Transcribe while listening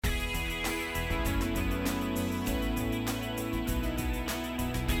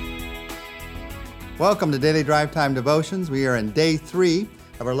Welcome to Daily Drive Time Devotions. We are in day 3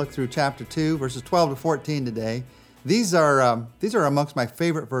 of our look through chapter 2, verses 12 to 14 today. These are amongst my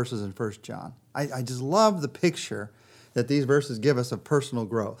favorite verses in 1 John. I just love the picture that these verses give us of personal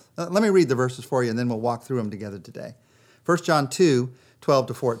growth. Let me read the verses for you, and then we'll walk through them together today. 1 John 2, 12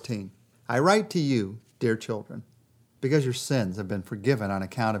 to 14. I write to you, dear children, because your sins have been forgiven on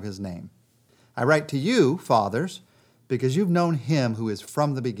account of his name. I write to you, fathers, because you've known him who is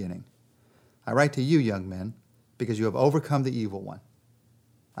from the beginning. I write to you, young men, because you have overcome the evil one.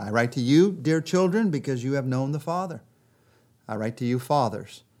 I write to you, dear children, because you have known the Father. I write to you,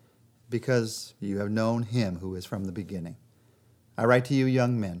 fathers, because you have known him who is from the beginning. I write to you,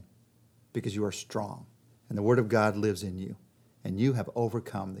 young men, because you are strong, and the word of God lives in you, and you have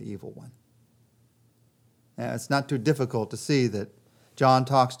overcome the evil one. Now, it's not too difficult to see that John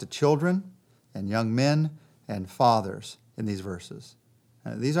talks to children and young men and fathers in these verses.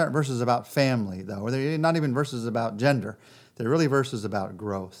 These aren't verses about family, though. They're not even verses about gender. They're really verses about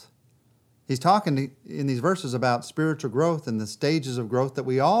growth. He's talking in these verses about spiritual growth and the stages of growth that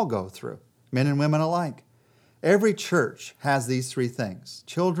we all go through, men and women alike. Every church has these three things: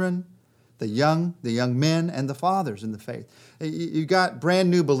 children, the young men, and the fathers in the faith. You've got brand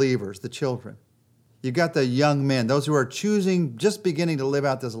new believers, the children. You've got the young men, those who are choosing, just beginning to live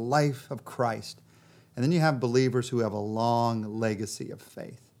out this life of Christ. And then you have believers who have a long legacy of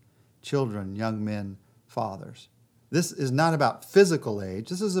faith. Children, young men, fathers. This is not about physical age.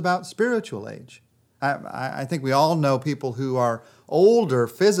 This is about spiritual age. I think we all know people who are older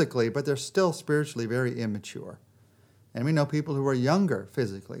physically, but they're still spiritually very immature. And we know people who are younger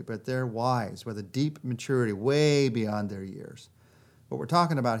physically, but they're wise with a deep maturity way beyond their years. What we're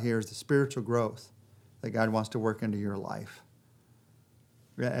talking about here is the spiritual growth that God wants to work into your life.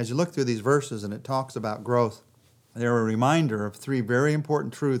 As you look through these verses and it talks about growth, they're a reminder of three very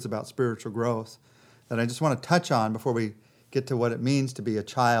important truths about spiritual growth that I just want to touch on before we get to what it means to be a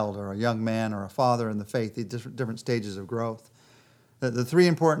child or a young man or a father in the faith, these different stages of growth. The three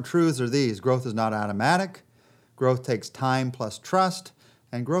important truths are these: growth is not automatic, growth takes time plus trust,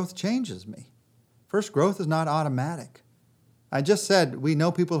 and growth changes me. First, growth is not automatic. I just said we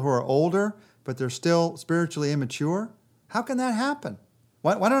know people who are older, but they're still spiritually immature. How can that happen?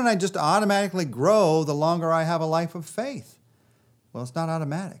 Why don't I just automatically grow the longer I have a life of faith? Well, it's not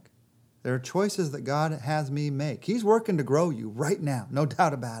automatic. There are choices that God has me make. He's working to grow you right now, no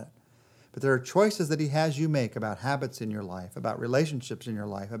doubt about it. But there are choices that he has you make about habits in your life, about relationships in your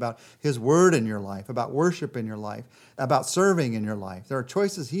life, about his word in your life, about worship in your life, about serving in your life. There are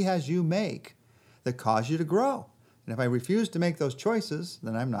choices he has you make that cause you to grow. And if I refuse to make those choices,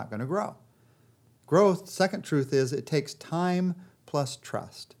 then I'm not going to grow. Growth, second truth is, it takes time plus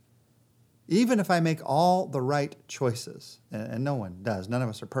trust. Even if I make all the right choices, and no one does, none of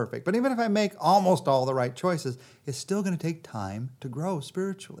us are perfect, but even if I make almost all the right choices, it's still going to take time to grow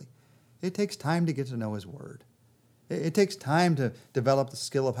spiritually. It takes time to get to know his word. It takes time to develop the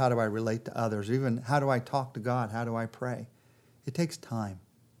skill of how do I relate to others, or even how do I talk to God, how do I pray. It takes time.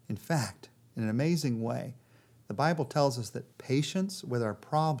 In fact, in an amazing way, the Bible tells us that patience with our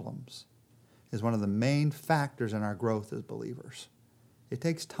problems is one of the main factors in our growth as believers. It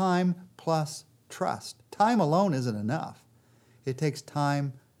takes time plus trust. Time alone isn't enough. It takes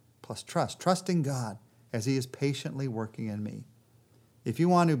time plus trust. Trusting God as he is patiently working in me. If you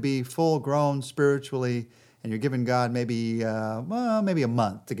want to be full-grown spiritually and you're giving God maybe a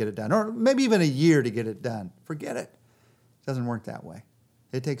month to get it done, or maybe even a year to get it done, forget it. It doesn't work that way.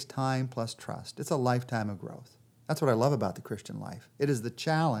 It takes time plus trust. It's a lifetime of growth. That's what I love about the Christian life. It is the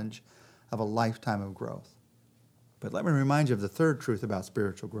challenge of a lifetime of growth. But let me remind you of the third truth about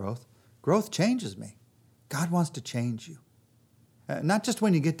spiritual growth. Growth changes me. God wants to change you. Not just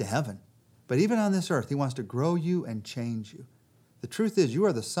when you get to heaven, but even on this earth, he wants to grow you and change you. The truth is, you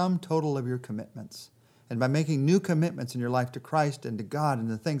are the sum total of your commitments. And by making new commitments in your life to Christ and to God and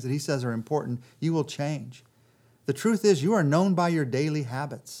the things that he says are important, you will change. The truth is, you are known by your daily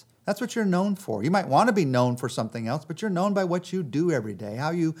habits. That's what you're known for. You might want to be known for something else, but you're known by what you do every day, how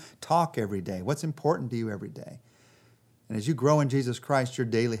you talk every day, what's important to you every day. And as you grow in Jesus Christ, your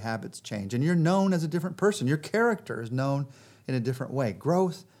daily habits change, and you're known as a different person. Your character is known in a different way.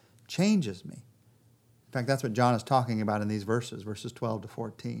 Growth changes me. In fact, that's what John is talking about in these verses 12 to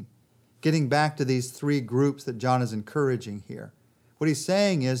 14. Getting back to these three groups that John is encouraging here. What he's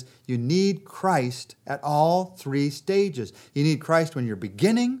saying is you need Christ at all three stages. You need Christ when you're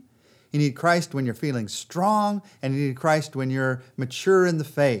beginning, you need Christ when you're feeling strong, and you need Christ when you're mature in the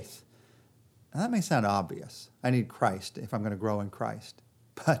faith. Now, that may sound obvious. I need Christ if I'm going to grow in Christ.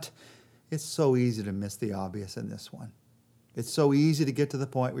 But it's so easy to miss the obvious in this one. It's so easy to get to the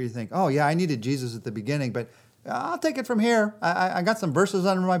point where you think, oh, yeah, I needed Jesus at the beginning, but I'll take it from here. I got some verses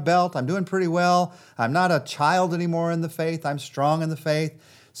under my belt. I'm doing pretty well. I'm not a child anymore in the faith. I'm strong in the faith.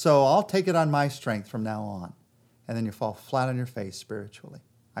 So I'll take it on my strength from now on. And then you fall flat on your face spiritually.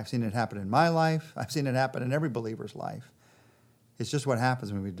 I've seen it happen in my life. I've seen it happen in every believer's life. It's just what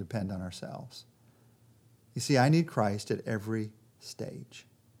happens when we depend on ourselves. You see, I need Christ at every stage.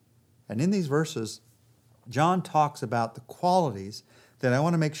 And in these verses, John talks about the qualities that I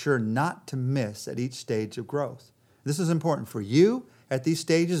want to make sure not to miss at each stage of growth. This is important for you at these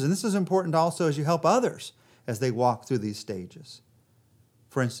stages, and this is important also as you help others as they walk through these stages.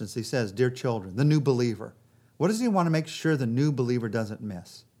 For instance, he says, dear children, the new believer. What does he want to make sure the new believer doesn't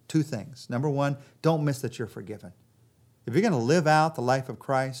miss? Two things. Number one, don't miss that you're forgiven. If you're going to live out the life of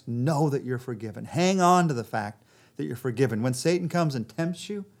Christ, know that you're forgiven. Hang on to the fact that you're forgiven. When Satan comes and tempts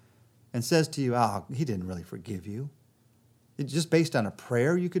you and says to you, he didn't really forgive you. It's just based on a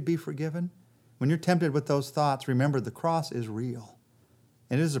prayer you could be forgiven. When you're tempted with those thoughts, remember the cross is real.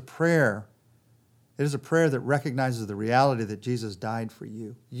 And it is a prayer. It is a prayer that recognizes the reality that Jesus died for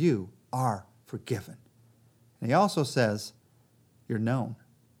you. You are forgiven. And he also says, you're known.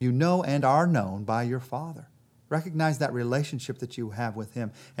 You know and are known by your Father. Recognize that relationship that you have with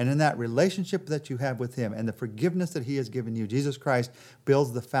him. And in that relationship that you have with him and the forgiveness that he has given you, Jesus Christ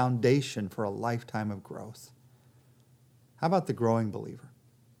builds the foundation for a lifetime of growth. How about the growing believer?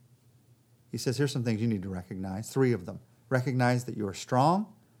 He says, here's some things you need to recognize, 3 of them. Recognize that you are strong,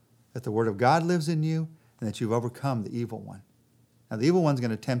 that the Word of God lives in you, and that you've overcome the evil one. Now, the evil one's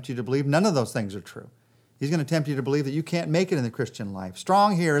going to tempt you to believe none of those things are true. He's going to tempt you to believe that you can't make it in the Christian life.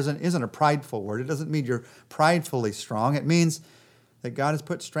 Strong here isn't a prideful word. It doesn't mean you're pridefully strong. It means that God has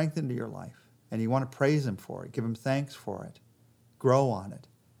put strength into your life, and you want to praise him for it, give him thanks for it, grow on it.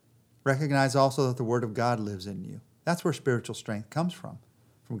 Recognize also that the Word of God lives in you. That's where spiritual strength comes from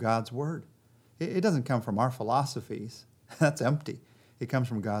God's Word. It doesn't come from our philosophies. That's empty. It comes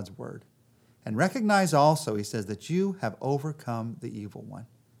from God's Word. And recognize also, he says, that you have overcome the evil one.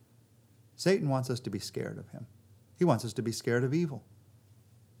 Satan wants us to be scared of him. He wants us to be scared of evil.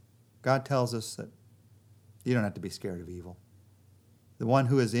 God tells us that you don't have to be scared of evil. The one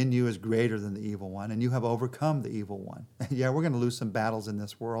who is in you is greater than the evil one, and you have overcome the evil one. Yeah, we're going to lose some battles in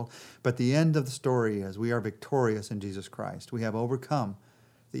this world, but the end of the story is we are victorious in Jesus Christ. We have overcome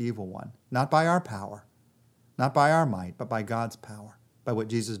the evil one, not by our power, not by our might, but by God's power, by what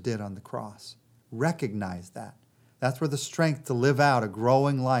Jesus did on the cross. Recognize that. That's where the strength to live out a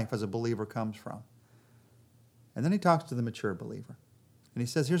growing life as a believer comes from. And then he talks to the mature believer. And he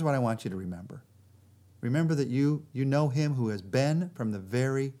says, here's what I want you to remember. Remember that you know him who has been from the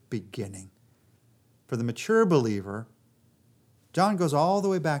very beginning. For the mature believer, John goes all the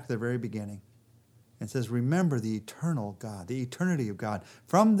way back to the very beginning and says, remember the eternal God, the eternity of God,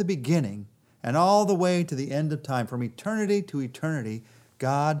 from the beginning and all the way to the end of time. From eternity to eternity,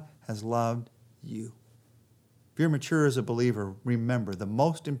 God has loved you. If you're mature as a believer, remember the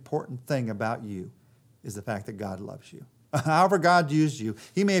most important thing about you is the fact that God loves you. However God used you,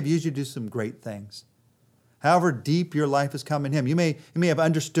 he may have used you to do some great things. However deep your life has come in him, you may have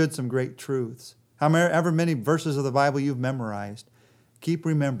understood some great truths. However many verses of the Bible you've memorized, keep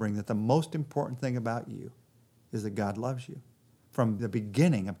remembering that the most important thing about you is that God loves you. From the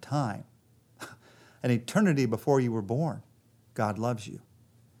beginning of time, an eternity before you were born, God loves you.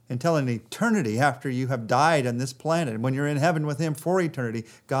 Until an eternity after you have died on this planet, and when you're in heaven with him for eternity,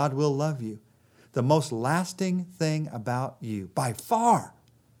 God will love you. The most lasting thing about you, by far,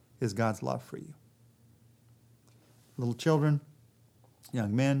 is God's love for you. Little children,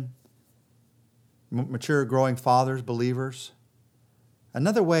 young men, mature, growing fathers, believers.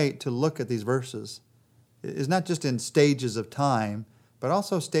 Another way to look at these verses is not just in stages of time, but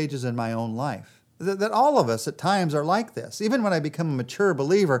also stages in my own life. That all of us at times are like this. Even when I become a mature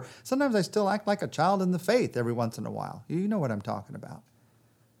believer, sometimes I still act like a child in the faith every once in a while. You know what I'm talking about.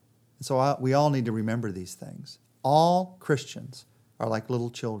 And so we all need to remember these things. All Christians are like little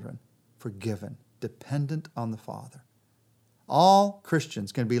children, forgiven, dependent on the Father. All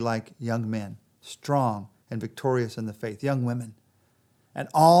Christians can be like young men, strong and victorious in the faith, young women. And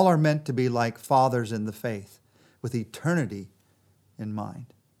all are meant to be like fathers in the faith, with eternity in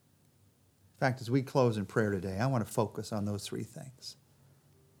mind. In fact, as we close in prayer today, I want to focus on those 3 things.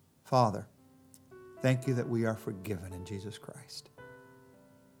 Father, thank you that we are forgiven in Jesus Christ.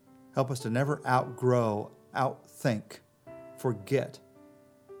 Help us to never outgrow, outthink, forget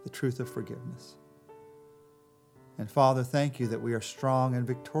the truth of forgiveness. And Father, thank you that we are strong and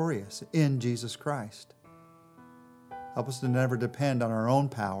victorious in Jesus Christ. Help us to never depend on our own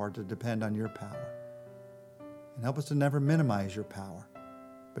power, to depend on your power. And help us to never minimize your power,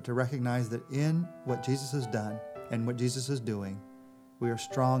 but to recognize that in what Jesus has done and what Jesus is doing, we are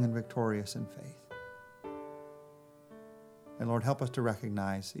strong and victorious in faith. And Lord, help us to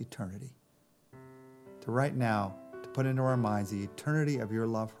recognize eternity. To right now, to put into our minds the eternity of your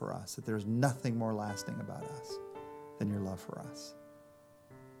love for us, that there's nothing more lasting about us than your love for us.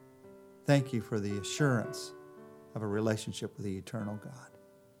 Thank you for the assurance of a relationship with the eternal God.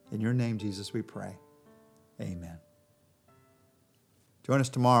 In your name, Jesus, we pray. Amen. Join us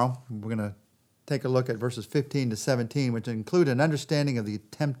tomorrow. We're going to take a look at verses 15 to 17, which include an understanding of the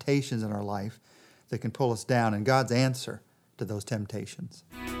temptations in our life that can pull us down and God's answer to those temptations.